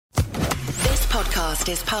podcast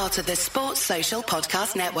is part of the Sports Social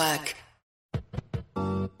Podcast Network.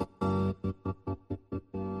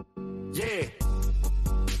 Yeah.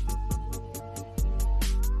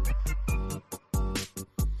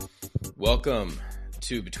 Welcome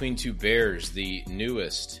to Between Two Bears, the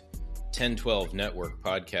newest 1012 Network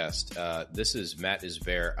podcast. This is Matt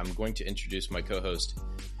Isbear. I'm going to introduce my co-host,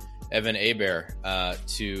 Evan Abear,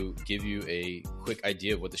 to give you a quick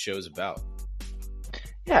idea of what the show is about.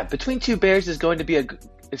 Yeah, Between Two Bears is going to be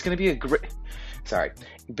great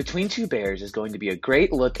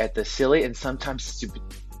look at the silly and sometimes stupid.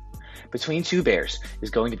 Between Two Bears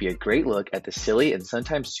is going to be a great look at the silly and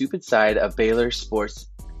sometimes stupid side of Baylor sports.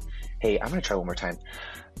 Hey, I'm going to try one more time.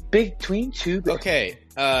 Between Two Bears. Okay,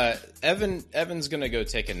 Evan's going to go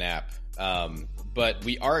take a nap, but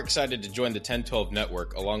we are excited to join the 1012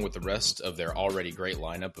 Network along with the rest of their already great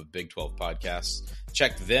lineup of Big 12 podcasts.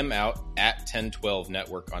 Check them out at 1012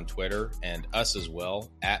 Network on Twitter, and us as well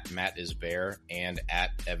at Matt is Bear and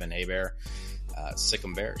at Evan Abear. Sick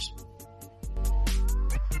 'em Bears.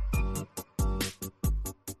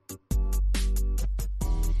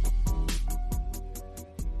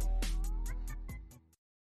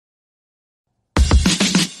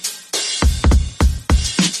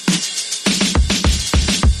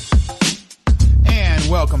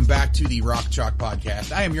 Welcome back to the Rock Chalk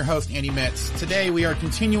Podcast. I am your host, Andy Metz. Today we are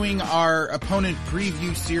continuing our opponent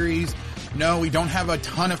preview series. No, we don't have a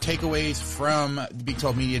ton of takeaways from the Big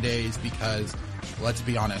 12 Media Days because, let's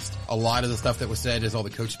be honest, a lot of the stuff that was said is all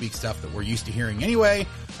the coach speak stuff that we're used to hearing anyway,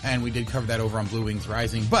 and we did cover that over on Blue Wings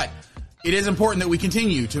Rising. But it is important that we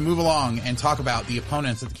continue to move along and talk about the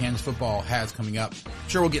opponents that the Kansas football has coming up.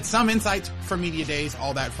 Sure, we'll get some insights from Media Days,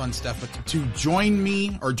 all that fun stuff, but joining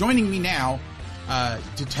me now,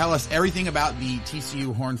 to tell us everything about the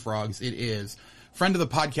TCU Horned Frogs, it is friend of the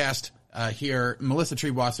podcast here, Melissa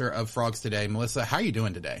Treebwasser of Frogs Today. Melissa, how are you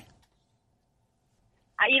doing today?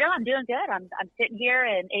 I'm doing good. I'm sitting here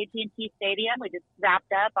in AT&T Stadium. We just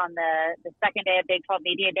wrapped up on the second day of Big 12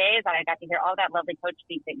 Media Days, and I got to hear all that lovely coach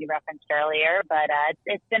speak that you referenced earlier. But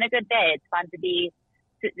it's been a good day. It's fun to be.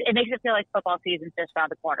 It makes it feel like football season's just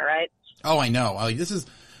around the corner, right? Oh, I know. This is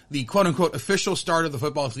the quote-unquote official start of the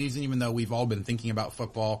football season, even though we've all been thinking about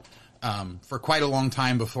football for quite a long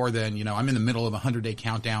time before then. You know, I'm in the middle of a 100-day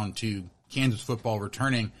countdown to Kansas football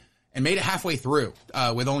returning and made it halfway through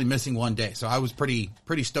with only missing one day. So I was pretty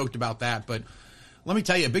stoked about that. But let me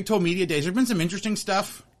tell you, Big 12 Media Days, there's been some interesting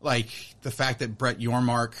stuff, like the fact that Brett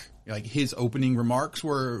Yormark, like his opening remarks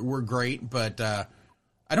were great, but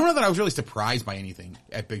I don't know that I was really surprised by anything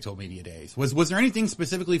at Big 12 Media Days. Was there anything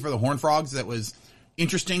specifically for the Horned Frogs that was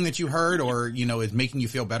interesting that you heard or, is making you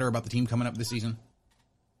feel better about the team coming up this season?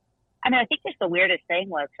 I mean, I think just the weirdest thing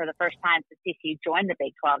was for the first time since TCU joined the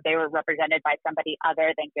Big 12, they were represented by somebody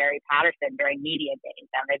other than Gary Patterson during media days.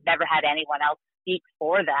 And they've never had anyone else speak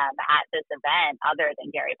for them at this event other than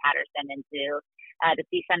Gary Patterson. And to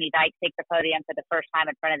see Sonny Dykes take the podium for the first time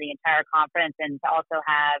in front of the entire conference, and to also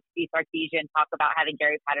have Steve Sarkisian talk about having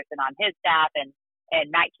Gary Patterson on his staff, and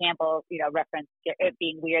Matt Campbell, referenced it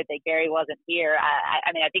being weird that Gary wasn't here.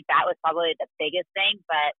 I think that was probably the biggest thing.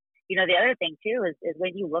 But, the other thing, too, is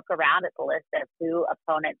when you look around at the list of who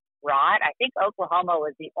opponents brought, I think Oklahoma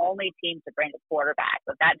was the only team to bring a quarterback.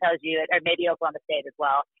 So if that tells you, or maybe Oklahoma State as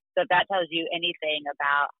well. So if that tells you anything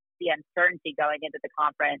about the uncertainty going into the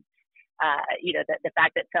conference, the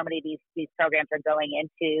fact that so many of these programs are going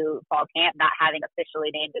into fall camp not having officially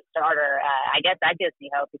named a starter, I guess that gives me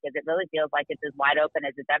hope because it really feels like it's as wide open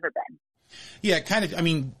as it's ever been. Yeah, kind of. I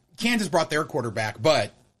mean, Kansas brought their quarterback,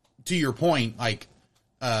 but to your point,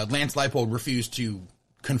 Lance Leipold refused to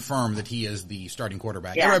confirm that he is the starting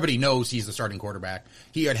quarterback. Yeah. Everybody knows he's the starting quarterback.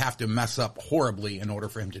 He would have to mess up horribly in order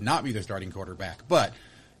for him to not be the starting quarterback. But,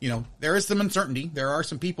 there is some uncertainty. There are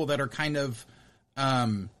some people that are kind of,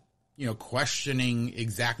 questioning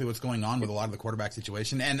exactly what's going on with a lot of the quarterback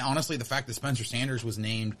situation. And honestly, the fact that Spencer Sanders was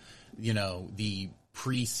named, the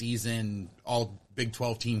preseason all Big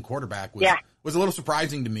 12 team quarterback was a little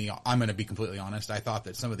surprising to me. I'm going to be completely honest. I thought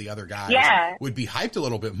that some of the other guys would be hyped a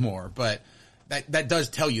little bit more, but that does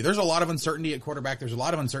tell you there's a lot of uncertainty at quarterback. There's a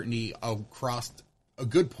lot of uncertainty across a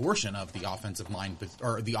good portion of the offensive line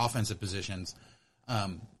or the offensive positions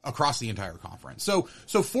across the entire conference. So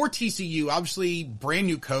for TCU, obviously brand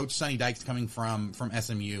new coach, Sonny Dykes coming from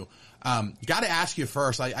SMU. Got to ask you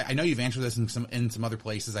first. I know you've answered this in some other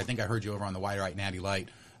places. I think I heard you over on the Wide Right Natty Light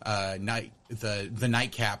the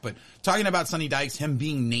nightcap. But talking about Sonny Dykes, him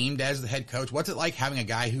being named as the head coach, what's it like having a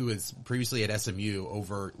guy who is previously at SMU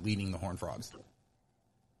over leading the Horned Frogs?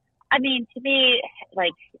 I mean, to me,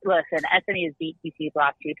 like, listen, SMU's beat TCU the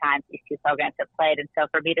last 2 times these 2 programs have played. And so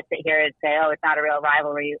for me to sit here and say, oh, it's not a real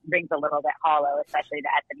rivalry rings a little bit hollow, especially to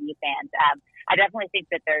SMU fans. I definitely think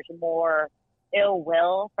that there's more ill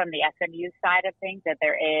will from the SMU side of things that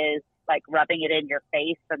there is like rubbing it in your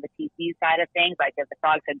face from the TCU side of things. Like if the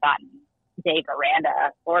Frogs had gotten Dave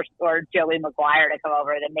Aranda or Joey McGuire to come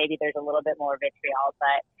over, then maybe there's a little bit more vitriol.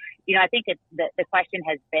 But, I think it's the question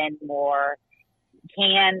has been more,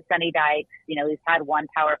 can Sonny Dykes, he's had one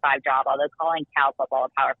Power 5 job, although calling Cal football a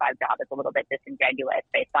Power 5 job is a little bit disingenuous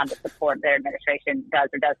based on the support their administration does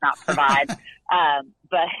or does not provide.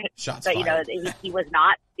 He was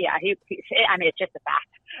not, it's just a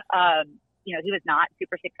fact. He was not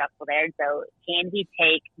super successful there. And so can he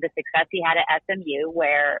take the success he had at SMU,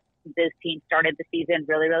 where this team started the season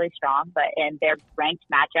really, really strong, but in their ranked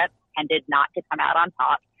matchups tended not to come out on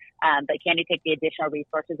top? But can you take the additional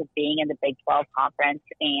resources of being in the Big 12 conference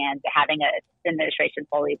and having an administration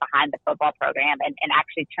fully behind the football program and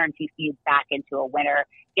actually turn TCU back into a winner,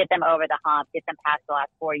 get them over the hump, get them past the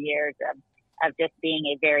last 4 years of just being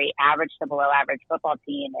a very average to below average football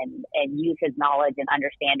team and use his knowledge and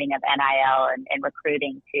understanding of NIL and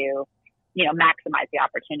recruiting to, maximize the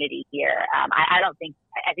opportunity here. I think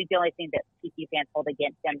the only thing that TCU fans hold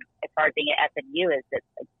against him as far as being at SMU is that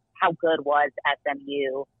how good was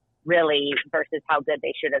SMU really versus how good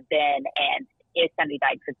they should have been, and is Sonny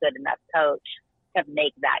Dykes a good enough coach to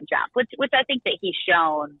make that jump, which I think that he's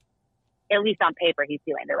shown, at least on paper, he's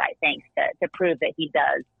doing the right things to prove that he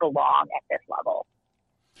does belong at this level.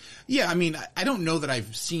 Yeah, I don't know that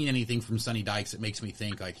I've seen anything from Sonny Dykes that makes me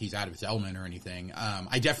think like he's out of his element or anything.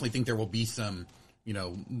 I definitely think there will be some,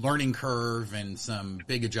 learning curve and some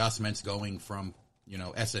big adjustments going from,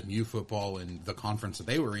 SMU football and the conference that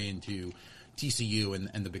they were in to TCU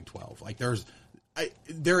and the Big 12. Like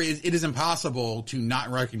it is impossible to not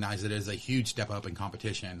recognize it as a huge step up in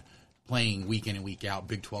competition, playing week in and week out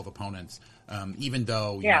Big 12 opponents. Even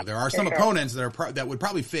though there are some opponents that would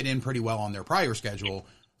probably fit in pretty well on their prior schedule.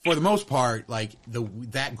 For the most part, like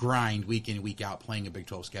that grind week in and week out playing a Big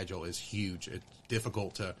 12 schedule is huge. It's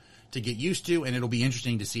difficult to get used to, and it'll be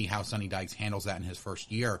interesting to see how Sonny Dykes handles that in his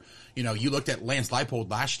first year. You looked at Lance Leipold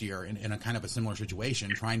last year in a kind of a similar situation,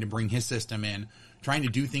 trying to bring his system in, trying to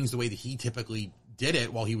do things the way that he typically did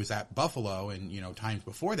it while he was at Buffalo and, times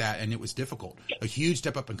before that, and it was difficult. A huge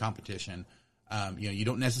step up in competition. You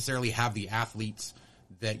don't necessarily have the athletes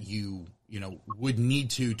that you would need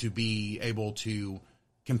to be able to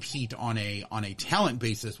compete on a talent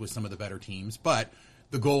basis with some of the better teams, but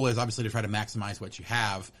the goal is obviously to try to maximize what you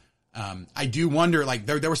have. I do wonder, like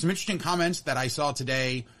there were some interesting comments that I saw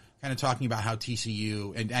today kind of talking about how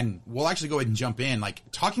TCU and we'll actually go ahead and jump in, like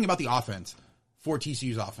talking about the offense for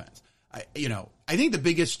TCU's offense. I think the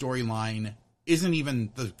biggest storyline isn't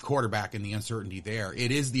even the quarterback and the uncertainty there.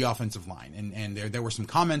 It is the offensive line. And there were some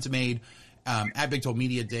comments made at Big 12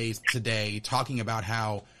 Media Days today talking about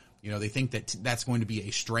how, they think that that's going to be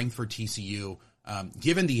a strength for TCU,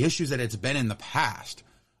 given the issues that it's been in the past.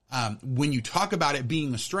 When you talk about it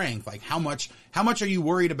being a strength, like how much are you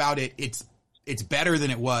worried about it? It's better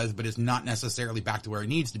than it was, but it's not necessarily back to where it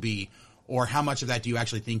needs to be. Or how much of that do you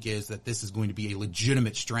actually think is that this is going to be a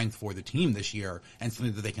legitimate strength for the team this year and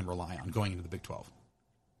something that they can rely on going into the Big 12?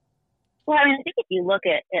 Well, I think if you look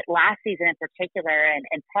at last season in particular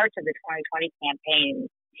and parts of the 2020 campaign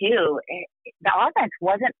too, the offense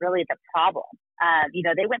wasn't really the problem.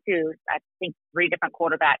 They went through, I think, 3 different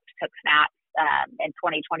quarterbacks took snaps in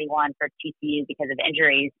 2021 for TCU because of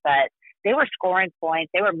injuries, but they were scoring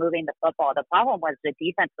points. They were moving the football. The problem was the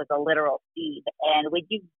defense was a literal sieve. And when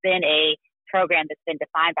you've been a program that's been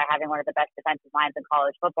defined by having one of the best defensive lines in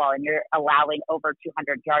college football and you're allowing over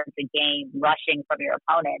 200 yards a game rushing from your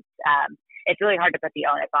opponents, it's really hard to put the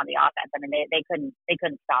onus on the offense. They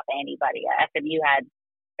couldn't stop anybody. SMU had,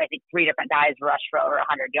 I think, 3 different guys rush for over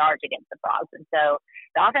 100 yards against the Frogs. And so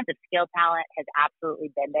the offensive skill talent has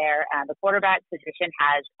absolutely been there. The quarterback position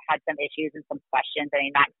has had some issues and some questions.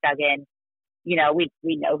 Max Duggan, we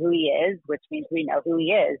know who he is, which means we know who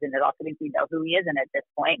he is. And it also means we know who he isn't at this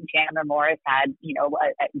point. And Chandler Morris had,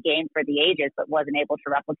 a game for the ages, but wasn't able to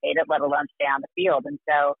replicate it, let alone stay on the field. And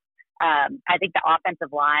so I think the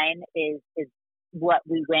offensive line is what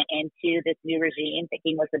we went into this new regime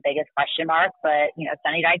thinking was the biggest question mark. But,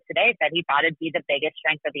 Sonny Dykes today said he thought it'd be the biggest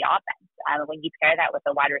strength of the offense. When you pair that with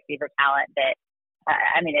the wide receiver talent that,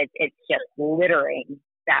 it's just littering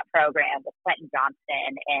that program with Quentin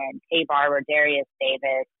Johnston and Tay Barber, Darius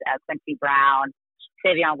Davis, Quincy Brown,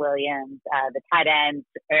 Savion Williams, the tight ends,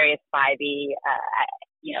 Darius Spivey,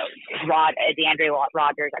 DeAndre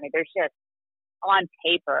Rogers. There's just, on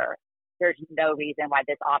paper, there's no reason why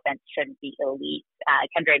this offense shouldn't be elite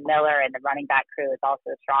Kendra Miller and the running back crew is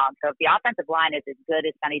also strong. So if the offensive line is as good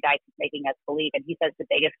as Sonny Dykes is making us believe, and he says the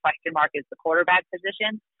biggest question mark is the quarterback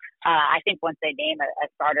position, I think once they name a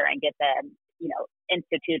starter and get them,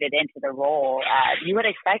 instituted into the role, you would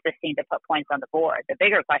expect this team to put points on the board. The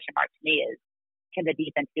bigger question mark to me is, can the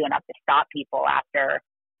defense do enough to stop people after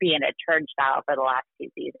being a turnstile for the last 2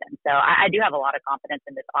 seasons? So I do have a lot of confidence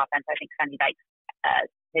in this offense. I think Sonny Dykes,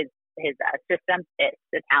 his system fits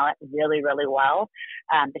the talent really, really well.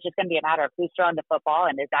 It's just going to be a matter of who's throwing the football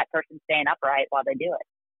and is that person staying upright while they do it.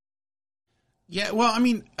 Yeah, well, I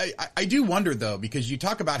mean, I do wonder, though, because you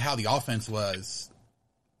talk about how the offense was,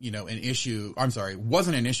 an issue. I'm sorry,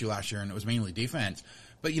 wasn't an issue last year, and it was mainly defense.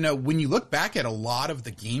 But, when you look back at a lot of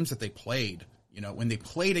the games that they played, when they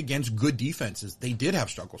played against good defenses, they did have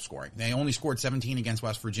struggle scoring. They only scored 17 against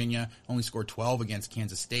West Virginia, only scored 12 against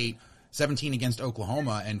Kansas State, 17 against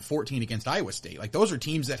Oklahoma, and 14 against Iowa State. Like, those are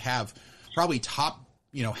teams that have probably top,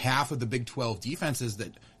 half of the Big 12 defenses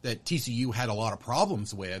that TCU had a lot of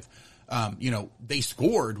problems with. They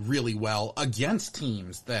scored really well against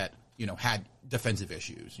teams that, had defensive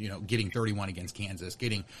issues, getting 31 against Kansas,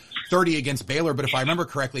 getting 30 against Baylor. But if I remember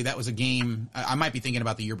correctly, that was a game, I might be thinking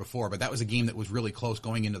about the year before, but that was a game that was really close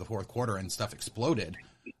going into the fourth quarter and stuff exploded.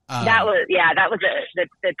 That was the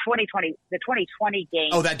 2020 game.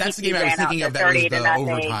 Oh, that's the game I was thinking of. That was the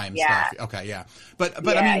overtime stuff. Okay. Yeah. But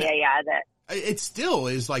I mean, it still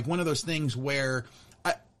is like one of those things where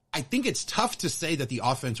I think it's tough to say that the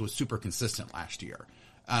offense was super consistent last year.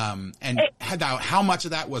 How much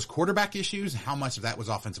of that was quarterback issues, how much of that was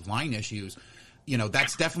offensive line issues,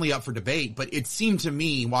 that's definitely up for debate. But it seemed to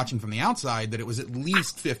me, watching from the outside, that it was at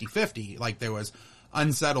least 50-50. Like, there was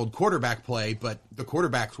unsettled quarterback play, but the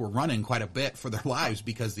quarterbacks were running quite a bit for their lives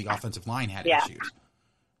because the offensive line had issues.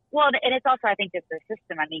 Well, and it's also, I think, just the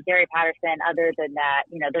system. I mean, Gary Patterson, other than that,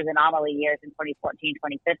 those anomaly years in 2014,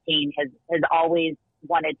 2015, has always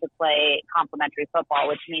wanted to play complementary football,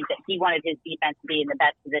 which means that he wanted his defense to be in the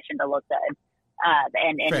best position to look good.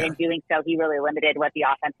 And in doing so, he really limited what the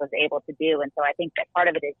offense was able to do. And so I think that part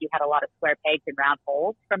of it is you had a lot of square pegs and round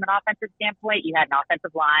holes from an offensive standpoint. You had an offensive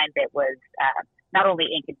line that was not only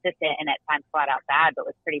inconsistent and at times flat out bad, but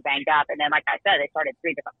was pretty banged up. And then, like I said, they started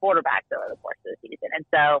 3 different quarterbacks over the course of the season. And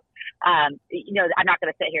so, I'm not going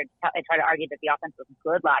to sit here and try to argue that the offense was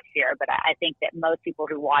good last year, but I think that most people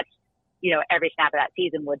who watched every snap of that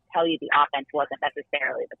season would tell you the offense wasn't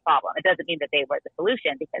necessarily the problem. It doesn't mean that they were the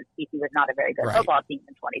solution, because TCU was not a very good football team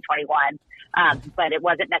in 2021. But it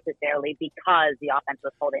wasn't necessarily because the offense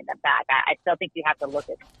was holding them back. I still think you have to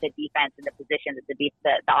look at the defense and the position that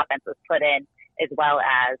the offense was put in, as well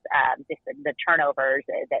as just the turnovers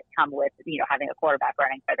that come with, having a quarterback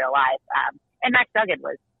running for their life. And Max Duggan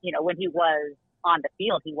was, when he was on the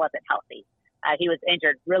field, he wasn't healthy. He was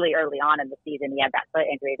injured really early on in the season. He had that foot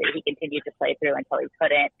injury that he continued to play through until he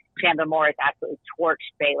couldn't. Chandler Morris absolutely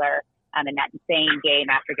torched Baylor in that insane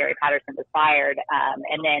game after Gary Patterson was fired.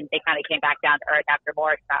 And then they kind of came back down to earth after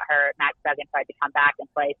Morris got hurt. Max Duggan tried to come back and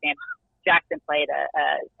play. Sam Jackson played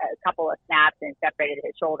a couple of snaps and separated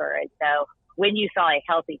his shoulder. And so when you saw a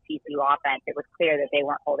healthy TCU offense, it was clear that they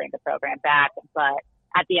weren't holding the program back. But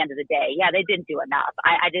at the end of the day, they didn't do enough.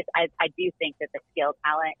 I do think that the skill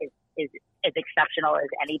talent is as exceptional as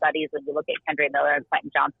anybody's. When you look at Kendra Miller and Quentin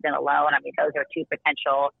Johnston alone, I mean, those are 2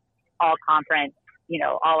 potential all-conference,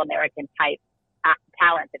 all-American type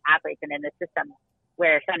talents and athletes. And in the system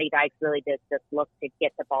where Sonny Dykes really does just look to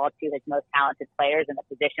get the ball to his most talented players in a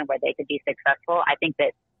position where they could be successful, I think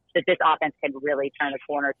that this offense can really turn a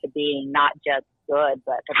corner to being not just good,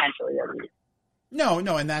 but potentially elite. No,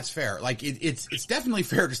 and that's fair. Like, it's definitely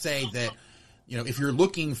fair to say that, if you're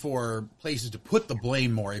looking for places to put the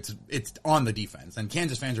blame more, it's on the defense. And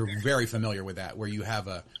Kansas fans are very familiar with that, where you have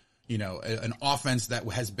an offense that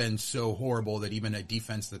has been so horrible that even a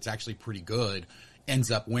defense that's actually pretty good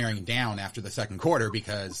ends up wearing down after the second quarter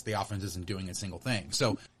because the offense isn't doing a single thing.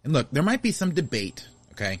 So, and look, there might be some debate,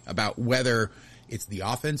 about whether it's the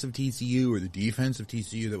offense of TCU or the defense of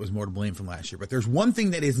TCU that was more to blame from last year. But there's one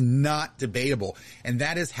thing that is not debatable, and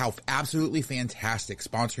that is how absolutely fantastic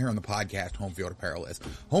sponsor here on the podcast, Home Field Apparel, is.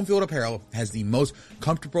 Home Field Apparel has the most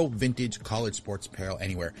comfortable vintage college sports apparel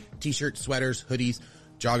anywhere. T-shirts, sweaters, hoodies,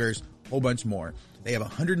 joggers, whole bunch more. They have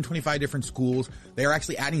 125 different schools. They are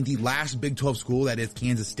actually adding the last Big 12 school, that is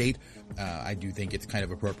Kansas State. I do think it's kind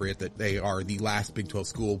of appropriate that they are the last Big 12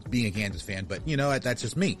 school, being a Kansas fan, but that's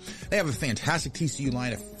just me. They have a fantastic TCU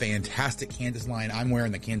line, a fantastic Kansas line. I'm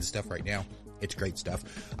wearing the Kansas stuff right now. It's great stuff.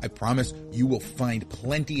 I promise you will find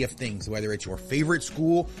plenty of things, whether it's your favorite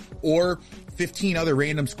school or 15 other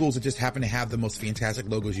random schools that just happen to have the most fantastic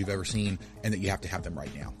logos you've ever seen and that you have to have them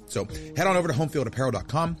right now. So head on over to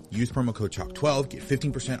homefieldapparel.com, use promo code CHALK12, get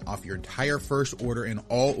 15% off your entire first order, and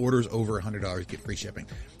all orders over $100 get free shipping.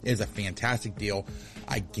 It is a fantastic deal.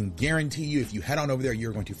 I can guarantee you if you head on over there,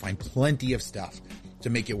 you're going to find plenty of stuff to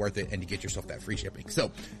make it worth it and to get yourself that free shipping.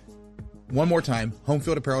 So one more time,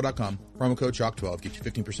 homefieldapparel.com, promo code CHALK12, get you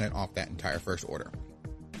 15% off that entire first order.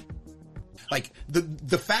 Like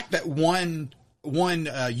the fact that one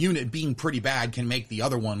unit being pretty bad can make the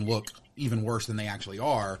other one look even worse than they actually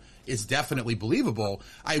are is definitely believable.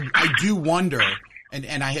 I do wonder,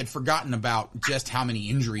 and I had forgotten about just how many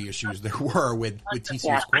injury issues there were with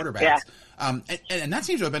TCU's quarterbacks. Yeah. And that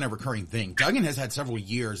seems to have been a recurring thing. Duggan has had several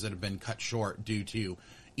years that have been cut short due to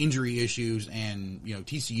injury issues, and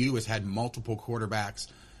TCU has had multiple quarterbacks.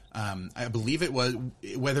 I believe it was,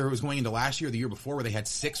 whether it was going into last year or the year before, where they had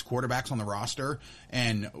 6 quarterbacks on the roster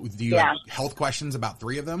and you had health questions about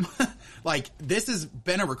 3 of them. Like, this has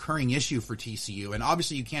been a recurring issue for TCU, and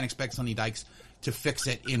obviously you can't expect Sonny Dykes to fix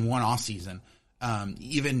it in one offseason.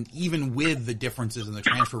 Even with the differences in the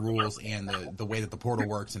transfer rules and the way that the portal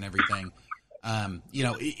works and everything,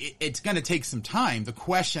 it's going to take some time. The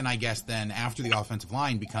question, I guess, then after the offensive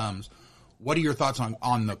line becomes, what are your thoughts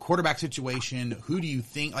on the quarterback situation? Who do you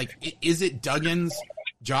think, is it Duggan's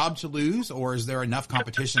job to lose, or is there enough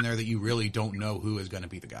competition there that you really don't know who is going to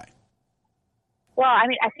be the guy? Well, I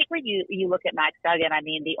mean, I think when you look at Max Duggan, I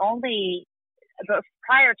mean,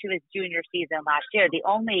 prior to his junior season last year, the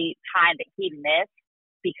only time that he missed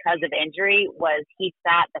because of injury was he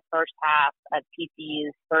sat the first half of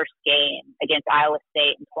TCU's first game against Iowa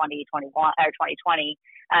State in 2021 or 2020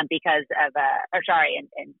 because of it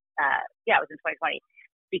was in 2020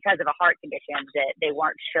 because of a heart condition that they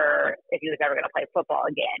weren't sure if he was ever going to play football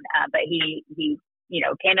again. But he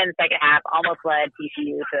came in the second half, almost led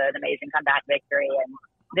TCU to an amazing comeback victory, and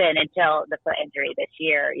then until the foot injury this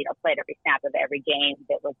year, played every snap of every game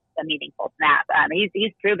that was a meaningful snap.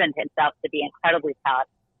 He's proven himself to be incredibly tough,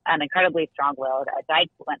 incredibly strong-willed.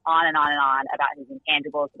 Dykes went on and on and on about his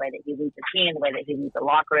intangibles, the way that he leads the team, the way that he leads the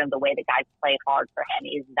locker room, the way that guys play hard for him.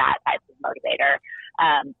 He's that type of motivator.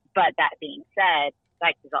 But that being said,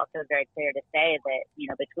 Dykes is also very clear to say that,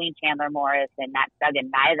 between Chandler Morris and Max Duggan,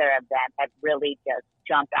 neither of them have really just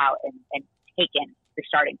jumped out and taken the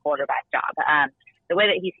starting quarterback job. The way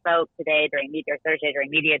that he spoke today Thursday during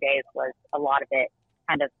media days was a lot of it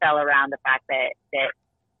kind of fell around the fact that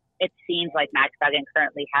it seems like Max Duggan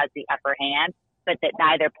currently has the upper hand, but that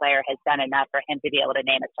neither player has done enough for him to be able to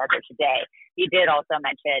name a starter today. He did also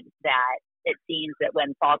mention that it seems that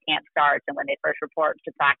when fall camp starts and when they first report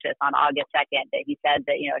to practice on August 2nd, that he said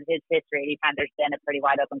that, in his history, anytime there's been a pretty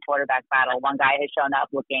wide open quarterback battle, one guy has shown up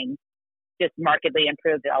looking just markedly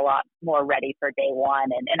improved and a lot more ready for day one.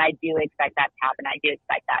 And I do expect that to happen. I do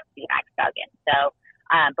expect that to be Max Duggan. So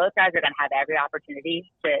both guys are going to have every opportunity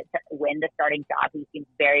to win the starting job. He seems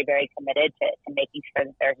very, very committed to making sure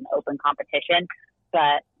that there's an open competition.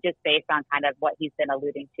 But just based on kind of what he's been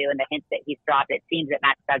alluding to and the hints that he's dropped, it seems that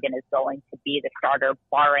Max Duggan is going to be the starter,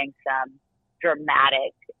 barring some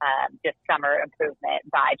dramatic just summer improvement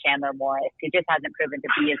by Chandler Morris, who just hasn't proven to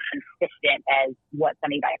be as consistent as what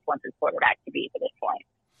Sonny Dykes wants his quarterback to be to this point.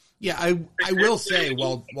 Yeah, I will say,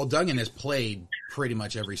 while Duggan has played pretty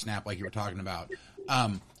much every snap like you were talking about,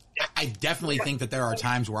 I definitely think that there are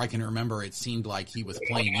times where I can remember it seemed like he was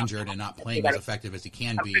playing injured and not playing as effective as he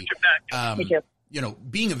can be.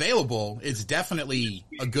 Being available is definitely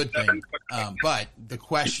a good thing. But the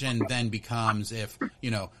question then becomes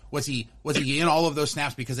was he in all of those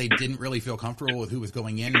snaps because they didn't really feel comfortable with who was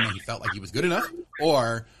going in and he felt like he was good enough?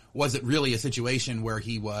 Or was it really a situation where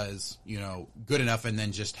he was, good enough and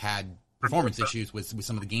then just had performance issues with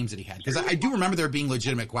some of the games that he had? Because I do remember there being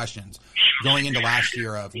legitimate questions going into last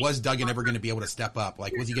year of, was Duggan ever going to be able to step up?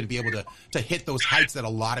 Like, was he going to be able to hit those heights that a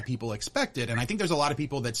lot of people expected? And I think there's a lot of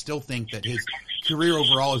people that still think that his career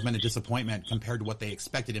overall has been a disappointment compared to what they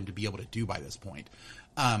expected him to be able to do by this point.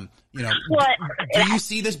 Do you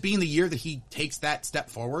see this being the year that he takes that step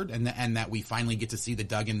forward and that we finally get to see the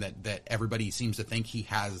Duggan that everybody seems to think he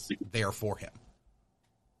has there for him?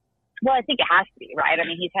 Well, I think it has to be, right? I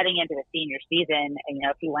mean, he's heading into the senior season, and,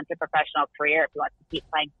 if he wants a professional career, if he wants to keep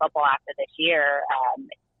playing football after this year,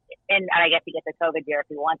 and I guess he gets a COVID year if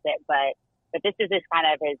he wants it, but this is his kind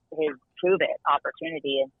of his prove it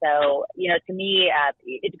opportunity. And so, to me,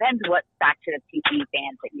 it depends what faction of TCU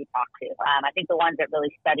fans that you talk to. I think the ones that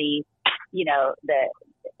really study, the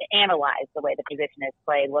analyze the way the position is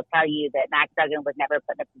played will tell you that Max Duggan was never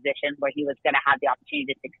put in a position where he was going to have the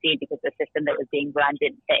opportunity to succeed because the system that was being run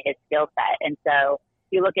didn't fit his skill set. And so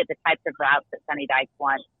you look at the types of routes that Sonny Dykes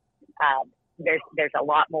wants, there's a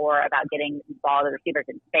lot more about getting the ball to the receivers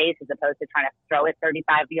in space as opposed to trying to throw it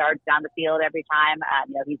 35 yards down the field every time.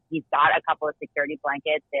 He's got a couple of security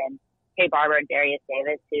blankets and Kay Barber and Darius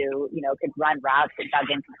Davis who, could run routes that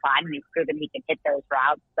Duggan can find, and he's proven he can hit those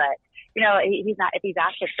routes. But, he's not, if he's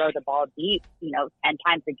asked to throw the ball deep, 10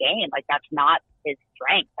 times a game, like that's not his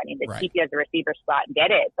strength. I mean, keep you as a receiver spot and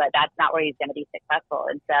get it, but that's not where he's going to be successful.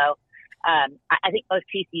 And so I think most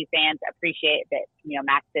TCU fans appreciate that,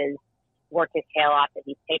 Max has worked his tail off, that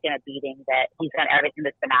he's taken a beating, that he's done everything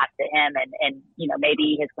that's been asked of him. And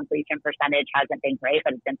maybe his completion percentage hasn't been great,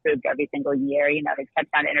 but it's improved every single year. His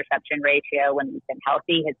touchdown to interception ratio when he's been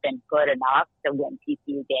healthy has been good enough to win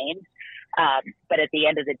TCU games. But at the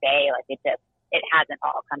end of the day, like it hasn't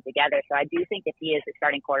all come together. So I do think if he is a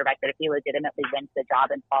starting quarterback, that if he legitimately wins the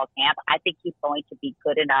job in fall camp, I think he's going to be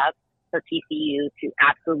good enough for TCU to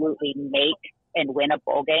absolutely make and win a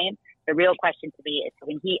bowl game. The real question to me is,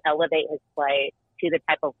 when he elevate his play to the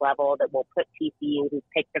type of level that will put TCU, who's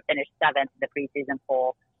picked to finish 7th in the preseason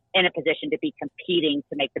poll, in a position to be competing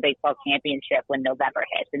to make the Big 12 championship when November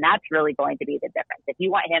hits. And that's really going to be the difference. If you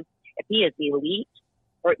want him, if he is elite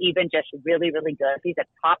or even just really, really good, if he's a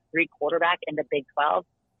top 3 quarterback in the Big 12,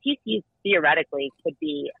 TCU theoretically could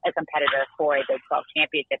be a competitor for a Big 12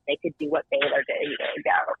 championship. They could do what Baylor did a year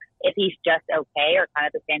ago. If he's just okay, or kind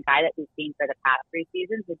of the same guy that we've seen for the past 3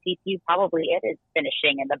 seasons, the TCU probably is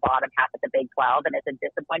finishing in the bottom half of the Big 12, and it's a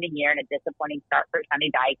disappointing year and a disappointing start for Sonny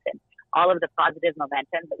Dykes, and all of the positive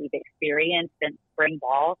momentum that we've experienced in spring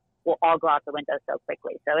ball will all go out the window so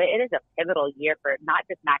quickly. So it is a pivotal year for not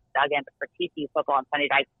just Max Duggan, but for TCU football and Sonny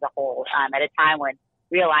Dykes as a whole, at a time when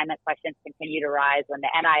realignment questions continue to rise, when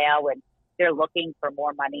the NIL, when they're looking for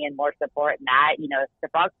more money and more support, and that, if the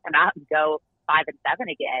Frogs come out and go 5-7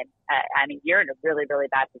 again, you're in a really, really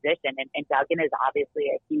bad position. And Duggan is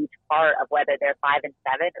obviously a huge part of whether they're 5-7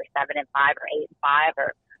 or 7-5 or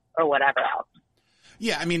 8-5 or whatever else.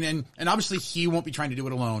 Yeah, and obviously he won't be trying to do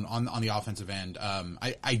it alone on the offensive end.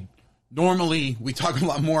 I normally we talk a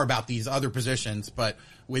lot more about these other positions, but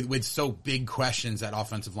with so big questions at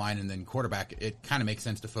offensive line and then quarterback, it kind of makes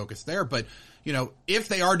sense to focus there. But, if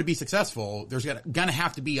they are to be successful, there's going to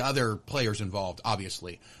have to be other players involved,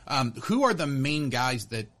 obviously. Who are the main guys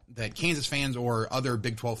that Kansas fans or other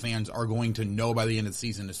Big 12 fans are going to know by the end of the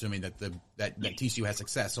season, assuming that TCU has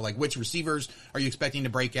success? So, like, which receivers are you expecting to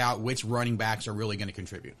break out? Which running backs are really going to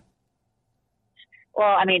contribute?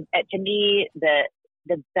 Well, to me,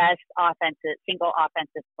 the best single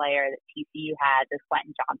offensive player that TCU has is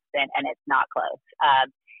Quentin Johnston, and it's not close.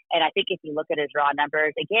 And I think if you look at his raw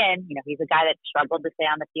numbers, again, he's a guy that struggled to stay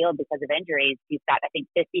on the field because of injuries. He's got, I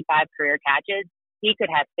think, 55 career catches. He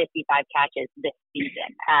could have 55 catches this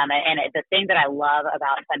season. And the thing that I love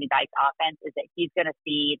about Sonny Dykes' offense is that he's going to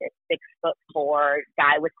see this 6'4"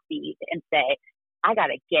 guy with speed and say, I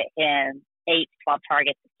got to get him 8 to 12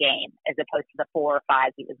 targets a game, as opposed to the 4 or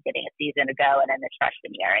 5 he was getting a season ago and in his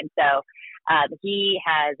freshman year. And so he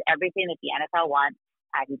has everything that the NFL wants.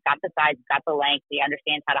 He's got the size, he's got the length, he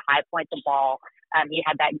understands how to high point the ball. He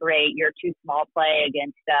had that great "you're too small" play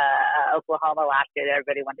against Oklahoma last year that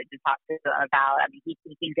everybody wanted to talk to him about. He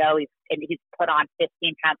can go. He's put on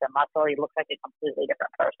 15 pounds of muscle. He looks like a completely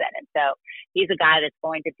different person. And so he's a guy that's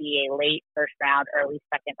going to be a late first round, early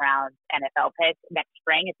second round NFL pick next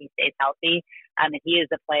spring if he stays healthy. He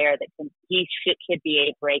is a player that could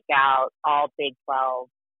be a breakout all Big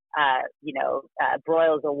 12,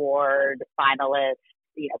 Broyles Award finalist,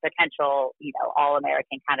 potential,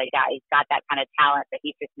 All-American kind of guy. He's got that kind of talent, but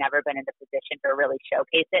he's just never been in the position to really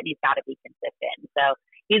showcase it, and he's got to be consistent. So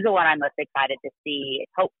he's the one I'm most excited to see,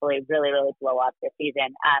 hopefully really, really blow up this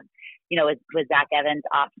season. With Zach Evans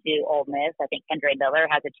off to Ole Miss, I think Kendre Miller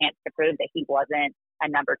has a chance to prove that he wasn't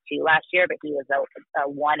a number 2 last year, but he was a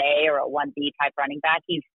 1A or a 1B type running back.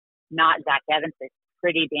 He's not Zach Evans. He's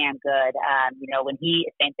pretty damn good. When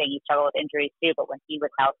same thing, he struggled with injuries too, but when he was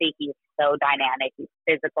healthy, he's so dynamic. He's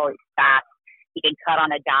physical, he's fast. He can cut on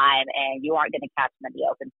a dime, and you aren't going to catch him in the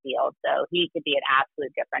open field. So he could be an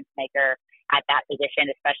absolute difference maker at that position,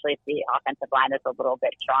 especially if the offensive line is a little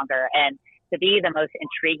bit stronger. And to be the most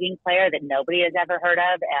intriguing player that nobody has ever heard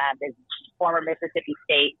of is former Mississippi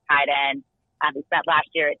State tight end. He spent last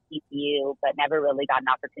year at TCU, but never really got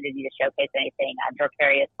an opportunity to showcase anything.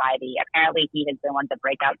 Drocarius Spivey. Apparently, he has been one of the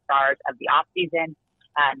breakout stars of the offseason.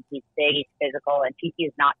 He's big, he's physical, and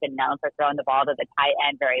TCU has not been known for throwing the ball to the tight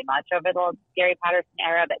end very much over the Gary Patterson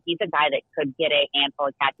era, but he's a guy that could get a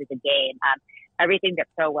handful of catches a game. everything that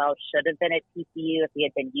Pro Wells should have been at TCU if he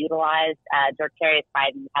had been utilized. Dorcarius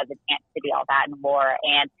Biden has a chance to be all that and more.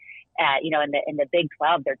 And in the Big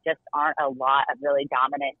 12, there just aren't a lot of really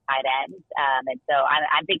dominant tight ends. And so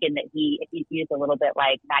I'm thinking that if he's used a little bit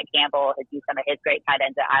like Matt Campbell has used some of his great tight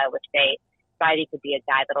ends at Iowa State, Spidey could be a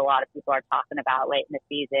guy that a lot of people are talking about late in the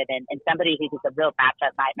season, and somebody who's a real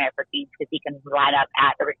matchup nightmare for teams because he can line up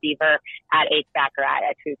at the receiver, at H-back, or at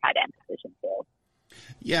a true tight end position too.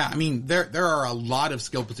 Yeah, I mean, there are a lot of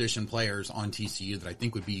skill position players on TCU that I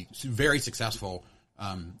think would be very successful,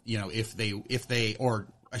 if they, or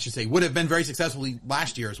I should say, would have been very successfully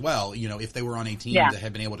last year as well, if they were on a team that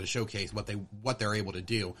had been able to showcase what they're able to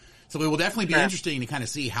do. So it will definitely be interesting to kind of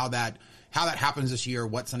see how that happens this year,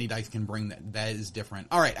 what Sonny Dykes can bring that is different.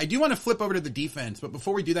 All right, I do want to flip over to the defense, but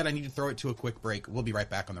before we do that, I need to throw it to a quick break. We'll be right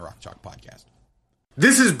back on the Rock Chalk Podcast.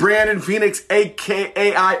 This is Brandon Phoenix,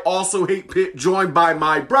 a.k.a. I Also Hate Pitt, joined by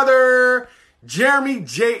my brother, Jeremy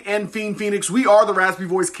J.N. Fiend Phoenix. We are the Raspy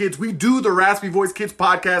Voice Kids. We do the Raspy Voice Kids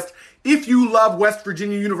podcast. If you love West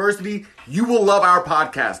Virginia University, you will love our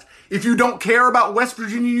podcast. If you don't care about West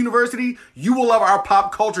Virginia University, you will love our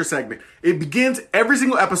pop culture segment. It begins every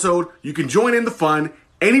single episode. You can join in the fun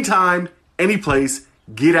anytime, any place.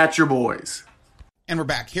 Get at your boys. And we're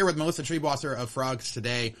back here with Melissa Treebwasser of Frogs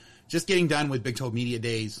Today. Just getting done with Big 12 Media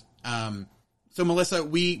Days. So, Melissa,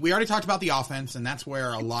 we already talked about the offense, and that's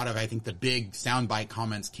where a lot of, I think, the big soundbite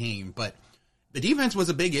comments came. But the defense was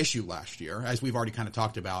a big issue last year, as we've already kind of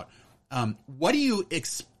talked about. What do you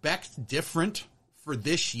expect different for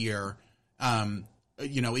this year,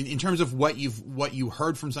 in terms of what you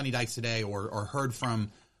heard from Sonny Dykes today or heard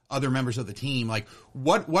from other members of the team? Like,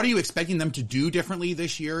 what are you expecting them to do differently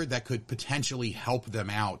this year that could potentially help them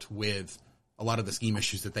out with a lot of the scheme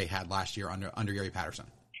issues that they had last year under Gary Patterson?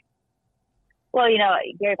 Well,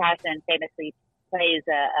 Gary Patterson famously plays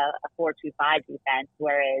a 4-2-5 defense,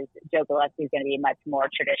 whereas Joe Gillespie is going to be much more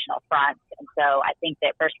traditional front. And so I think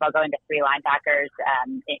that, first of all, going to three linebackers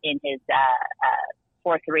in his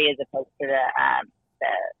 4-3 as opposed to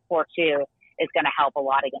the 4-2 is going to help a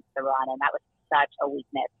lot against the run. And that was such a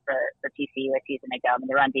weakness for TCU a season ago. I mean,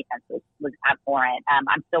 the run defense was abhorrent.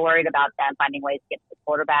 I'm still worried about them finding ways to get to the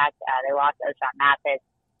quarterback. They lost O'Shawn Mathis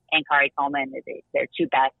and Kari Coleman. Their two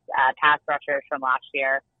best pass rushers from last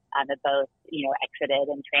year. That both,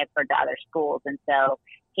 exited and transferred to other schools. And so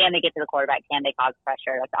can they get to the quarterback? Can they cause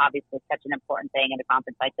pressure? That's obviously such an important thing in a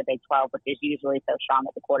conference like the Big 12, which is usually so strong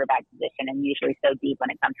at the quarterback position and usually so deep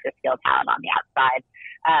when it comes to skill talent on the outside.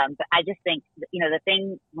 But I just think, the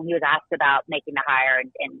thing when he was asked about making the hire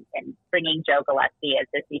and bringing Joe Gillespie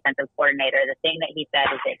as his defensive coordinator, the thing that he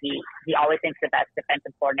said is that he always thinks the best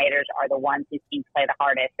defensive coordinators are the ones whose teams play the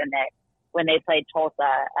hardest, and that when they played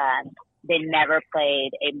Tulsa, they never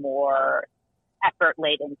played a more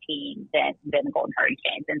effort-laden team than the Golden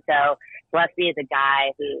Hurricanes. And so Gillespie is a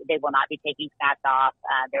guy who they will not be taking snaps off.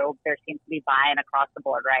 There seems to be buy-in across the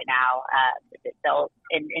board right now.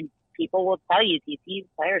 And people will tell you these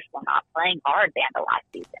players were not playing hard the end of last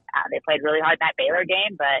season. They played really hard in that Baylor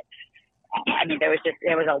game, but I mean, there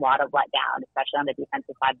was a lot of letdown, especially on the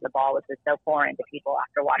defensive side of the ball, which is so foreign to people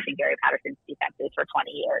after watching Gary Patterson's defenses for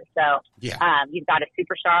 20 years. So you've got a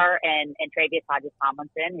superstar in Travius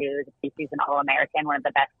Hodges-Tomlinson, who is a preseason All-American, one of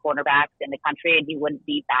the best cornerbacks in the country, and he wouldn't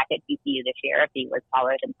be back at TCU this year if he was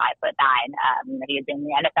taller than 5'9". He was in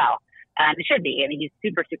the NFL. It should be. I mean, he's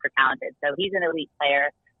super, super talented. So he's an elite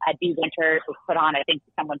player. D. Winters was put on, I think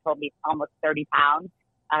someone told me, almost 30 pounds.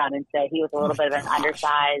 And so he was a little bit of an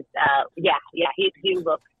undersized. He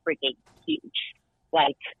looked freaking huge.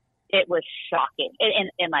 Like, it was shocking.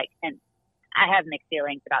 And I have mixed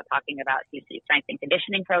feelings about talking about TCU's strength and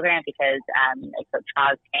conditioning program because Coach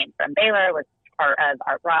Haas came from Baylor, was part of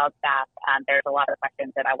our Wild staff. There's a lot of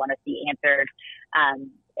questions that I want to see answered,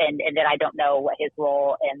 and that I don't know what his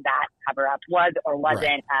role in that cover-up was or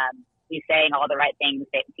wasn't. Right. He's saying all the right things.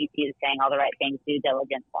 TCU is saying all the right things, due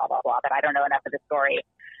diligence, blah, blah, blah. But I don't know enough of the story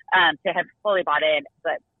to have fully bought in.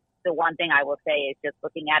 But the one thing I will say is just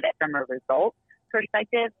looking at it from a results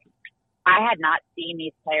perspective, I had not seen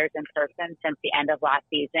these players in person since the end of last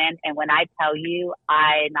season. And when I tell you,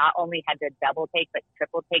 I not only had to double take, but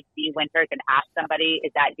triple take D. Winters and ask somebody,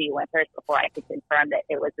 is that D. Winters, before I could confirm that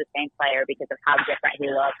it was the same player because of how different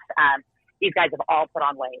he looks. These guys have all put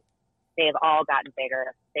on weight. They've all gotten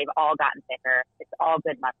bigger. They've all gotten thicker. It's all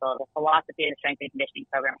good muscle. The philosophy of the strength and conditioning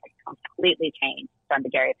program has completely changed from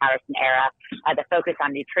the Gary Patterson era. The focus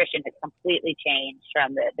on nutrition has completely changed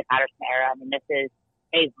from the Patterson era. I mean, this is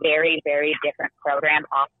a very, very different program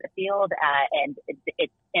off the field, and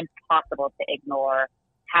it's impossible to ignore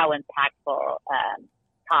how impactful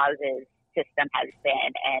Haas is system has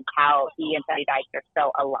been and how he and Sonny Dykes are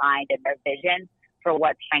so aligned in their vision for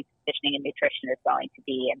what strength conditioning and nutrition is going to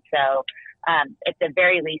be. And so at the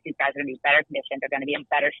very least, these guys are going to be better conditioned. They're going to be in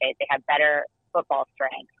better shape. They have better football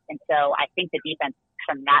strength. And so I think the defense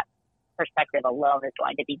from that perspective alone is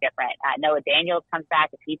going to be different. Noah Daniels comes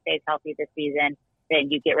back. If he stays healthy this season,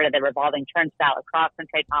 then you get rid of the revolving turnstile across from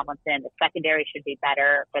Trey Tomlinson. The secondary should be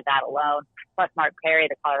better for that alone. Plus Mark Perry,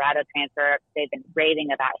 the Colorado transfer, they've been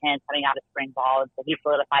raving about him coming out of spring ball. So he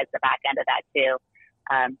solidifies the back end of that too.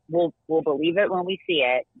 We'll believe it when we see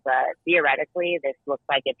it, but theoretically, this looks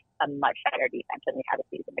like it's a much better defense than we had a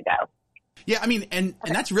season ago. Yeah, I mean, and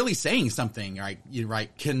that's really saying something, right?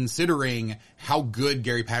 Considering how good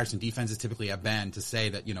Gary Patterson defenses typically have been, to say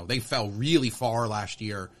that, they fell really far last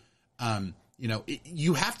year.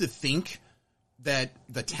 You have to think that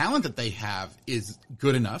the talent that they have is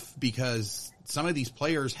good enough, because some of these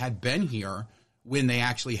players had been here when they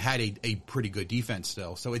actually had a pretty good defense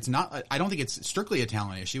still. So it's not, I don't think it's strictly a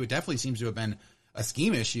talent issue. It definitely seems to have been a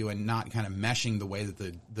scheme issue and not kind of meshing the way that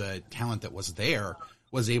the talent that was there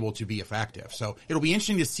was able to be effective. So it'll be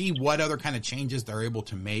interesting to see what other kind of changes they're able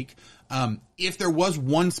to make. If there was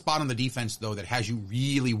one spot on the defense, though, that has you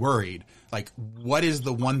really worried, like what is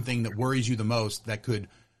the one thing that worries you the most that could,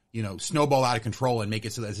 snowball out of control and make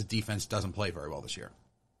it so that this defense doesn't play very well this year?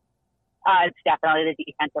 It's definitely the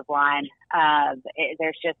defensive line.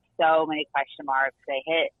 There's just so many question marks. They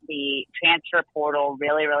hit the transfer portal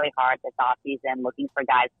really, really hard this offseason, looking for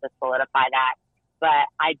guys to solidify that. But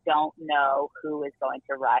I don't know who is going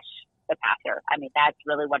to rush the passer. I mean, that's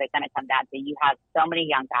really what it's going to come down to. You have so many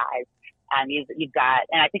young guys. You've got,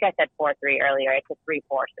 and I think I said 4-3 earlier. It's a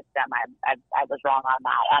 3-4 system. I was wrong on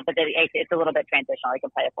that. But it's a little bit transitional. You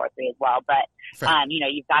can play a 4-3 as well. But,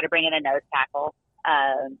 you've got to bring in a nose tackle.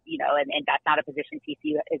 And that's not a position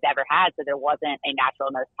TCU has ever had. So there wasn't a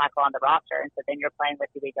natural nose tackle on the roster. And so then you're playing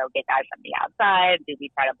with, do we go get guys from the outside? Do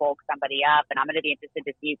we try to bulk somebody up? And I'm going to be interested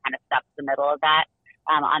to see who kind of stuff the middle of that.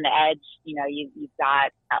 On the edge, you've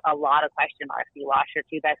got a lot of question marks. You lost your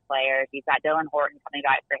two best players. You've got Dylan Horton coming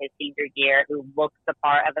back for his senior year, who looks the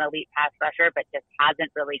part of an elite pass rusher, but just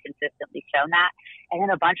hasn't really consistently shown that. And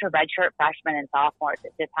then a bunch of redshirt freshmen and sophomores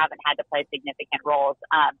that just haven't had to play significant roles.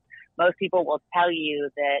 Most people will tell you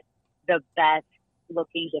that the best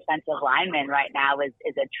looking defensive lineman right now is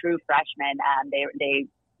a true freshman. They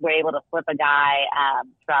were able to flip a guy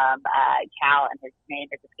from Cal, and his name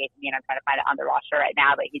is escaping me, and I'm trying to find it on the roster right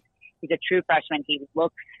now, but he's a true freshman. He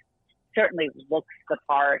certainly looks the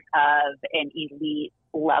part of an elite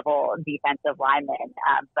level defensive lineman,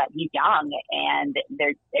 but he's young, and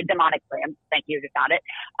there's demonic Graham. Thank you, just found it.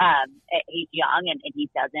 He's young, and he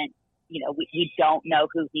doesn't, we don't know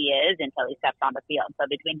who he is until he steps on the field. So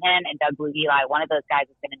between him and Doug Blue Eli, one of those guys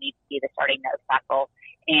is going to need to be the starting nose tackle.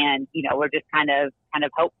 And, we're just kind of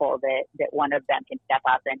hopeful that one of them can step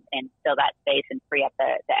up and fill that space and free up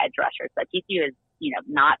the edge rushers. But TCU has,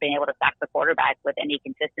 not been able to sack the quarterback with any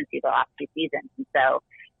consistency the last two seasons. And so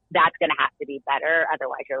that's going to have to be better.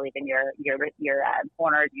 Otherwise, you're leaving your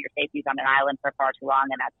corners, your safeties on an island for far too long,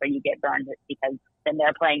 and that's where you get burned, because then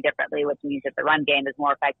they're playing differently, which means that the run game is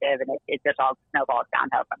more effective, and it just all snowballs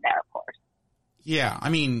downhill from there, of course. Yeah, I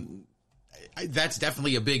mean, that's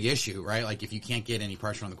definitely a big issue, right? Like if you can't get any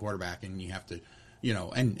pressure on the quarterback, and you have to,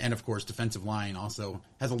 and of course defensive line also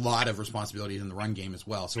has a lot of responsibilities in the run game as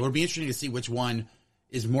well. So it'll be interesting to see which one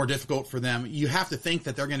is more difficult for them. You have to think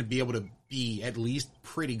that they're going to be able to be at least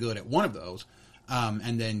pretty good at one of those,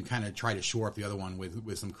 and then kind of try to shore up the other one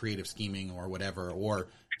with some creative scheming or whatever, or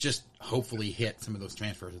just hopefully hit some of those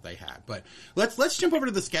transfers that they had. But let's jump over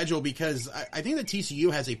to the schedule, because I think that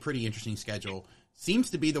TCU has a pretty interesting schedule.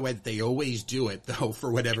 Seems to be the way that they always do it, though,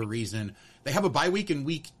 for whatever reason. They have a bye week in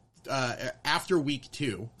after week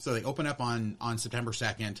 2, so they open up on September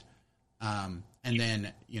 2nd, and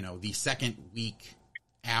then the second week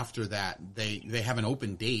after that they have an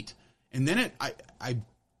open date, and then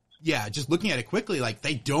just looking at it quickly, like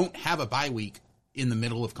they don't have a bye week in the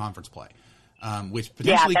middle of conference play, which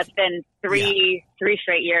potentially that's been three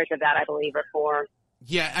straight years of that, I believe, or 4.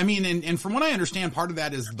 Yeah, I mean, and from what I understand, part of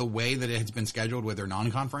that is the way that it has been scheduled with their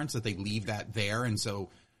non-conference, that they leave that there, and so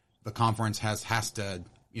the conference has to,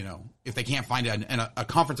 if they can't find a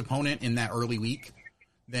conference opponent in that early week,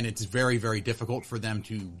 then it's very, very difficult for them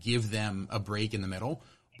to give them a break in the middle.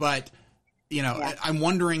 But, I'm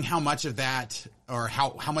wondering how much of that, or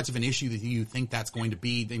how much of an issue that you think that's going to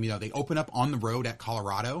be. They open up on the road at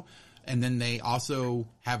Colorado, and then they also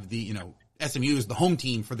have the, SMU is the home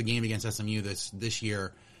team for the game against SMU this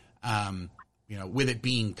year. with it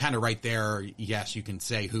being kind of right there, yes, you can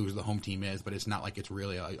say who the home team is, but it's not like it's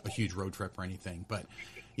really a huge road trip or anything. But,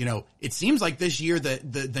 it seems like this year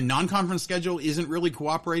the non-conference schedule isn't really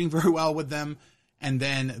cooperating very well with them. And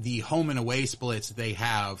then the home and away splits they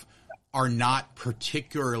have are not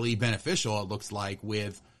particularly beneficial, it looks like,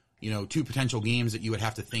 with, two potential games that you would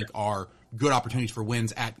have to think are good opportunities for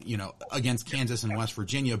wins at, against Kansas and West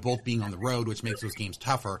Virginia, both being on the road, which makes those games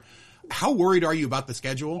tougher. How worried are you about the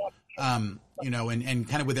schedule? And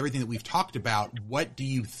kind of with everything that we've talked about, what do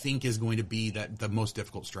you think is going to be the most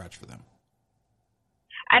difficult stretch for them?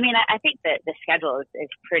 I mean, I think that the schedule is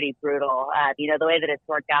pretty brutal. The way that it's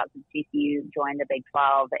worked out since TCU joined the Big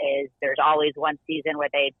 12 is there's always one season where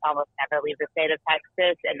they almost never leave the state of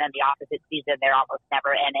Texas, and then the opposite season they're almost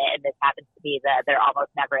never in it, and this happens to be they're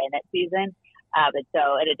almost never in it season. And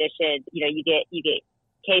so in addition, you get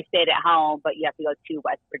K-State at home, but you have to go to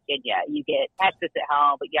West Virginia. You get Texas at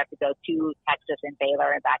home, but you have to go to Texas and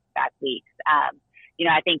Baylor in back-to-back weeks.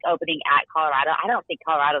 I think opening at Colorado, I don't think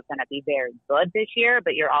Colorado's going to be very good this year,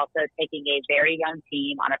 but you're also taking a very young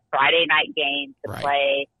team on a Friday night game to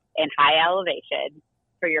play in high elevation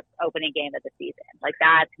for your opening game of the season. Like,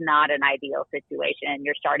 that's not an ideal situation.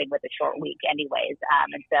 You're starting with a short week anyways.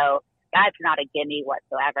 And so that's not a gimme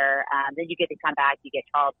whatsoever. Then you get to come back, you get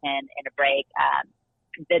Charlton in a break.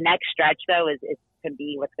 The next stretch, though, is can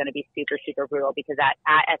be what's going to be super, super brutal, because that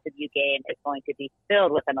SMU game is going to be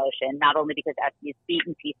filled with emotion, not only because SMU's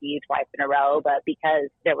beaten TCU twice in a row, but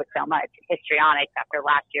because there was so much histrionics after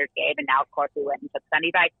last year's game. And now, of course, we went and took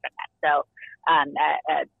Sunny Dykes from that. So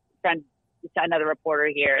another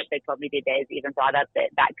reporter here at Big 12 Media Days even brought up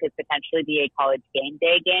that could potentially be a college game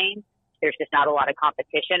day game. There's just not a lot of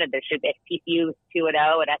competition, and there should be, if TCU's 2-0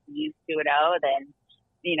 and SMU's 2-0, then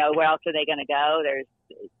where else are they going to go? There's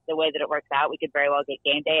the way that it works out. We could very well get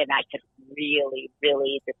game day, and that could really,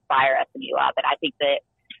 really just fire SMU up. And I think that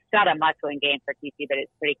it's not a must-win game for TCU, but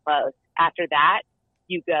it's pretty close. After that,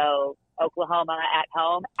 you go Oklahoma at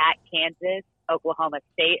home, at Kansas, Oklahoma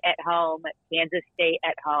State at home, Kansas State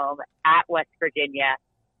at home, at West Virginia,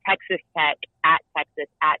 Texas Tech, at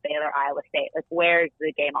Texas, at Baylor, Iowa State. Like, where's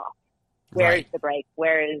the game off? Where's the break?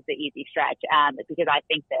 Where is the easy stretch? Because I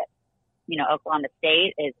think that Oklahoma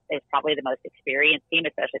State is probably the most experienced team,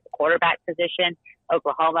 especially at the quarterback position.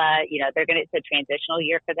 Oklahoma, it's a transitional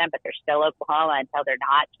year for them, but they're still Oklahoma until they're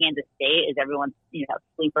not. Kansas State is everyone's,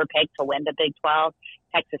 sleeper pick to win the Big 12.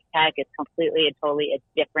 Texas Tech is completely and totally a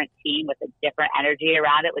different team with a different energy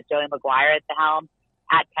around it with Joey McGuire at the helm.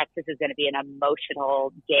 At Texas is going to be an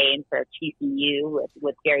emotional game for TCU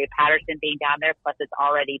with Gary Patterson being down there, plus it's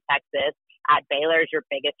already Texas. At Baylor's your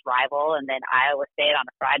biggest rival, and then Iowa State on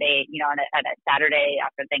a Friday, on a Saturday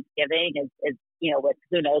after Thanksgiving is with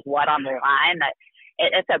who knows what on the line.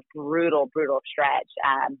 It's a brutal stretch.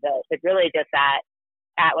 But really just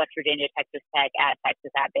at West Virginia, Texas Tech, at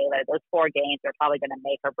Texas, at Baylor, those four games are probably going to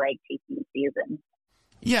make or break TCU season.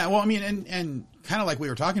 Yeah, well, I mean, and kind of like we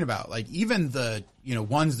were talking about, like even the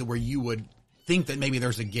ones where you would think that maybe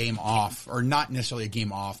there's a game off, or not necessarily a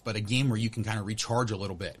game off, but a game where you can kind of recharge a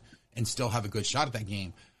little bit and still have a good shot at that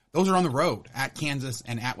game. Those are on the road at Kansas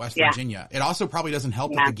and at West Virginia. It also probably doesn't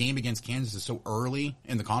help that the game against Kansas is so early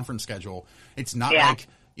in the conference schedule. It's not like,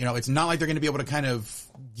 it's not like they're going to be able to kind of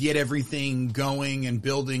get everything going and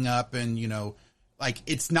building up. And,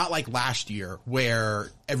 it's not like last year where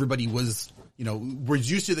everybody was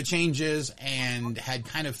used to the changes and had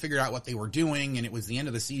kind of figured out what they were doing, and it was the end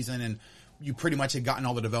of the season and you pretty much had gotten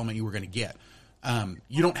all the development you were going to get.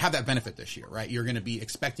 You don't have that benefit this year, right? You're going to be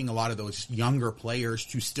expecting a lot of those younger players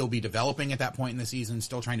to still be developing at that point in the season,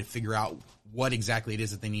 still trying to figure out what exactly it is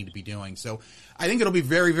that they need to be doing. So I think it'll be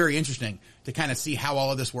very, very interesting to kind of see how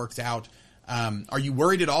all of this works out. Are you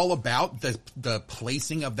worried at all about the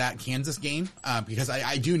placing of that Kansas game? Because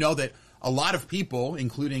I do know that a lot of people,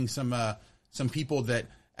 including some people that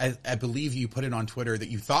I believe you put it on Twitter that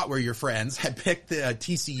you thought were your friends, had picked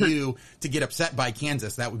TCU to get upset by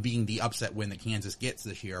Kansas. That would be the upset win that Kansas gets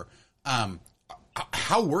this year.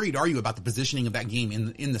 How worried are you about the positioning of that game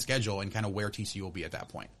in the schedule and kind of where TCU will be at that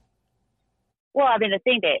point? Well, I mean, the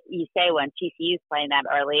thing that you say when TCU's playing them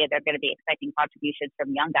early, they're going to be expecting contributions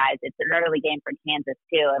from young guys. It's an early game for Kansas,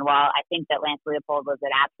 too. And while I think that Lance Leopold was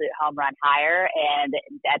an absolute home run hire, and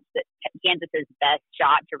that's Kansas's best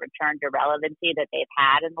shot to return to relevancy that they've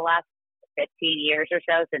had in the last 15 years or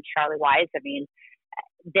so since Charlie Weiss, I mean,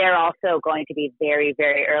 they're also going to be very,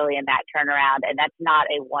 very early in that turnaround. And that's not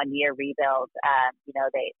a one-year rebuild.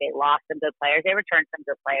 They lost some good players. They returned some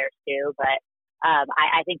good players, too. But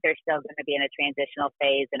I think they're still going to be in a transitional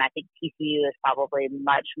phase, and I think TCU is probably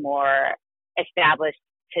much more established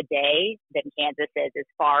today than Kansas is as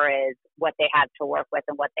far as what they have to work with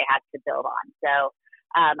and what they have to build on. So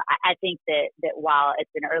I think that while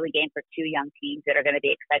it's an early game for two young teams that are going to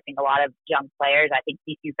be expecting a lot of young players, I think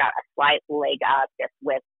TCU's got a slight leg up just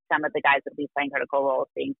with some of the guys that will be playing critical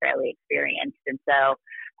roles being fairly experienced. And so,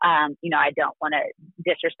 I don't want to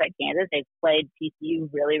disrespect Kansas. They've played TCU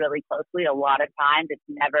really, really closely a lot of times. It's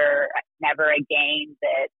never a game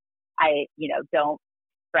that I, don't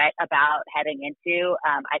fret about heading into.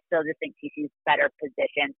 I still just think TCU's better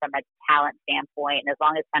positioned from a talent standpoint. And as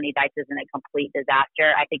long as Sonny Dykes isn't a complete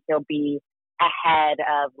disaster, I think he'll be ahead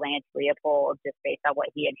of Lance Leopold just based on what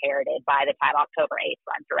he inherited by the time October 8th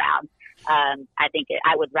runs around. I think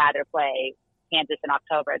I would rather play Kansas in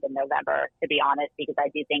October than November, to be honest, because I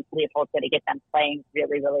do think Leopold's going to get them playing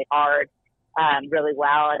really, really hard, really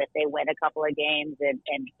well. And if they win a couple of games and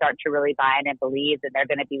start to really buy in and believe, then they're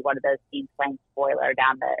going to be one of those teams playing spoiler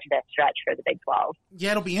down the stretch for the Big 12.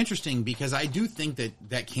 Yeah, it'll be interesting because I do think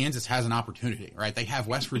that Kansas has an opportunity, right? They have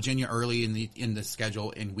West Virginia early in the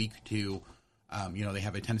schedule in week 2. They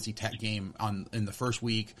have a Tennessee Tech game in the first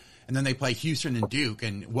week, and then they play Houston and Duke.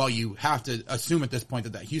 And while you have to assume at this point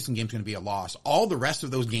that Houston game is going to be a loss, all the rest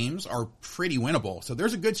of those games are pretty winnable. So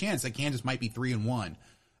there's a good chance that Kansas might be 3-1,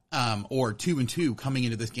 or 2-2 coming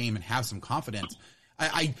into this game and have some confidence.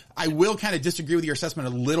 I will kind of disagree with your assessment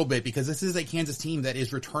a little bit because this is a Kansas team that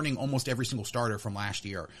is returning almost every single starter from last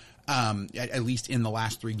year, at least in the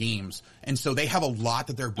last 3 games. And so they have a lot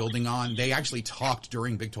that they're building on. They actually talked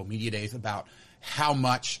during Big 12 Media Days about how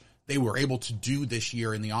much they were able to do this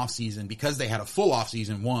year in the offseason because they had a full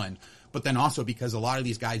offseason, one, but then also because a lot of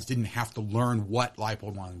these guys didn't have to learn what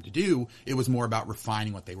Leipold wanted them to do. It was more about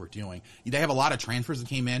refining what they were doing. They have a lot of transfers that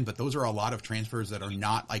came in, but those are a lot of transfers that are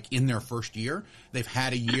not like in their first year. They've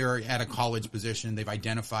had a year at a college position. They've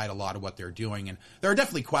identified a lot of what they're doing. And there are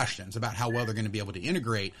definitely questions about how well they're going to be able to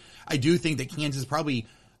integrate. I do think that Kansas is probably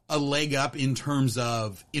a leg up in terms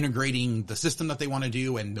of integrating the system that they want to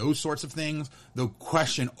do and those sorts of things. The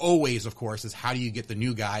question always, of course, is how do you get the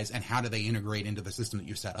new guys and how do they integrate into the system that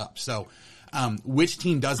you set up? So which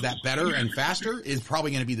team does that better and faster is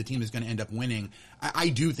probably going to be the team that's going to end up winning. I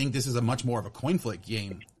do think this is a much more of a coin flip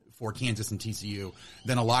game for Kansas and TCU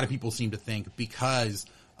than a lot of people seem to think because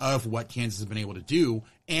of what Kansas has been able to do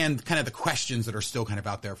and kind of the questions that are still kind of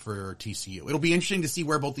out there for TCU. It'll be interesting to see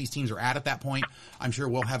where both these teams are at that point. I'm sure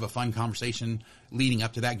we'll have a fun conversation leading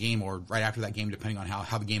up to that game or right after that game, depending on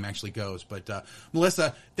how the game actually goes. But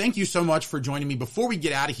Melissa, thank you so much for joining me. Before we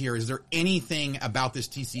get out of here, is there anything about this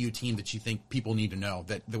TCU team that you think people need to know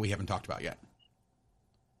that we haven't talked about yet?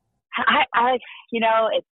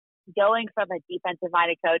 It's going from a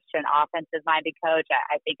defensive-minded coach to an offensive-minded coach,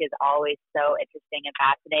 I think is always so interesting and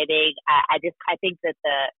fascinating. I think that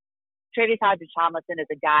the Travis Hodges-Tomlinson is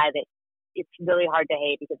a guy that it's really hard to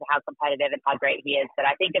hate because of how competitive and how great he is. But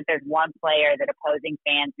I think if there's one player that opposing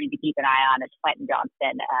fans need to keep an eye on, it's Quentin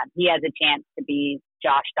Johnston. He has a chance to be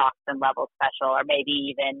Josh Doctson level special, or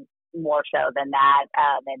maybe even more so than that.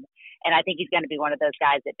 And I think he's going to be one of those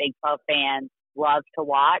guys that Big 12 fans love to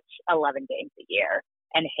watch 11 games a year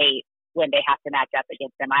and hate when they have to match up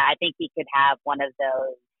against him. I think he could have one of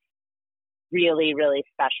those really, really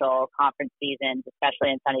special conference seasons,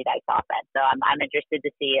 especially in Sonny Dykes' offense. So I'm interested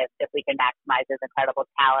to see if we can maximize his incredible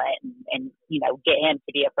talent and get him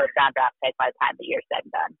to be a first-round draft pick by the time the year's said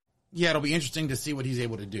and done. Yeah, it'll be interesting to see what he's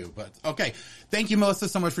able to do. But okay, thank you, Melissa,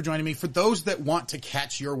 so much for joining me. For those that want to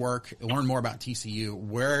catch your work, learn more about TCU,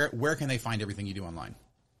 where can they find everything you do online?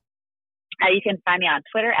 You can find me on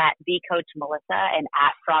Twitter at @TheCoachMelissa and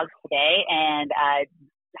 @FrogsToday, and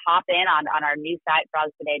hop in on our new site,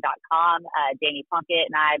 frogstoday.com. Jamie Plunkett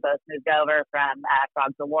and I both moved over from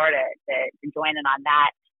Frogs Award to join in on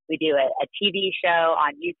that. We do a TV show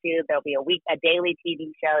on YouTube. There'll be a daily TV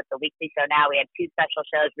show. It's a weekly show now. We had 2 special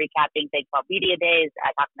shows recapping Big 12 Media Days,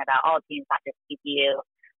 talking about all teams, not just TCU.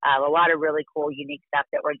 A lot of really cool, unique stuff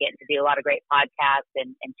that we're getting to do, a lot of great podcasts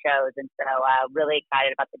and shows. And so really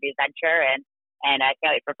excited about the new venture and I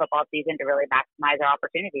can't wait for football season to really maximize our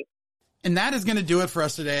opportunities. And that is going to do it for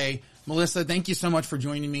us today. Melissa, thank you so much for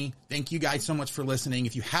joining me. Thank you guys so much for listening.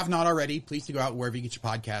 If you have not already, please do go out wherever you get your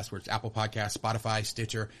podcasts, where it's Apple Podcasts, Spotify,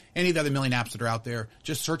 Stitcher, any of the other million apps that are out there.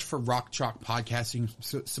 Just search for Rock Chalk Podcasting.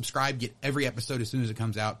 Subscribe, get every episode as soon as it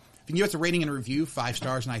comes out. If you can give us a rating and a review, 5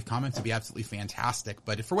 stars, nice comments, it'd be absolutely fantastic.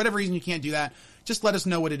 But if for whatever reason you can't do that, just let us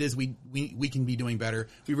know what it is we can be doing better.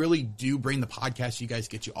 We really do bring the podcast to you guys,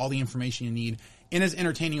 get you all the information you need in as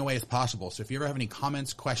entertaining a way as possible. So if you ever have any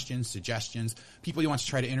comments, questions, suggestions, people you want to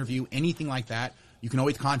try to interview, anything like that, You can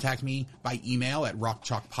always contact me by email at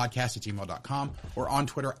rockchalkpodcast@gmail.com or on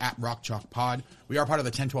Twitter at rockchalkpod. We are part of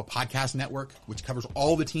the 10-12 Podcast Network, which covers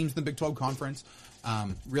all the teams in the Big 12 Conference.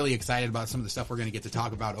 Really excited about some of the stuff we're going to get to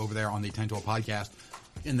talk about over there on the 10-12 Podcast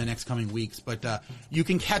in the next coming weeks. But you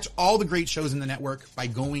can catch all the great shows in the network by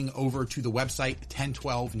going over to the website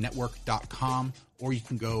 1012network.com, or you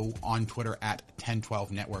can go on Twitter at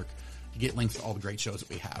 1012network to get links to all the great shows that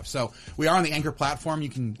we have. So we are on the Anchor platform. You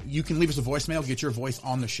can leave us a voicemail, get your voice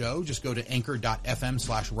on the show. Just go to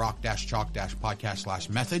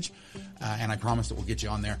anchor.fm/rock-chalk-podcast/message. And I promise that we'll get you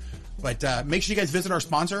on there. But make sure you guys visit our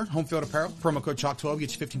sponsor, Home Field Apparel. Promo code CHALK12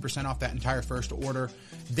 gets you 15% off that entire first order.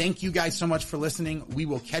 Thank you guys so much for listening. We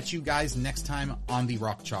will catch you guys next time on the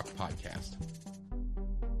Rock Chalk Podcast.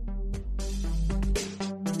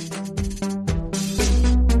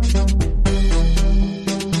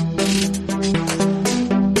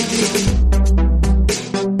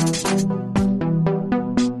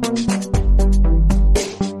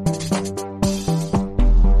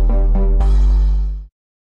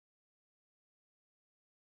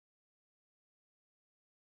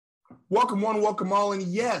 Welcome one, welcome all, and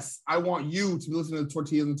yes, I want you to be listening to the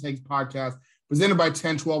Tortillas and Takes podcast presented by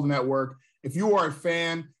 1012 Network. If you are a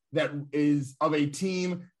fan that is of a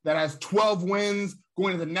team that has 12 wins,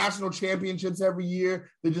 going to the national championships every year,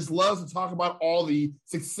 that just loves to talk about all the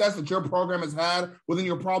success that your program has had, well, then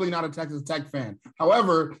you're probably not a Texas Tech fan.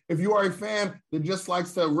 However, if you are a fan that just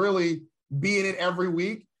likes to really be in it every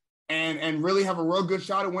week, and really have a real good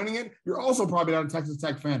shot at winning it, you're also probably not a Texas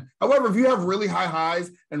Tech fan. However, if you have really high highs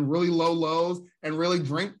and really low lows and really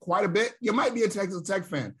drink quite a bit, you might be a Texas Tech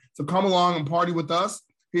fan. So come along and party with us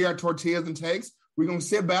here at Tortillas and Takes. We're going to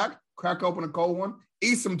sit back, crack open a cold one,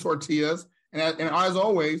 eat some tortillas, and as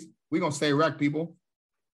always, we're going to stay wrecked, people.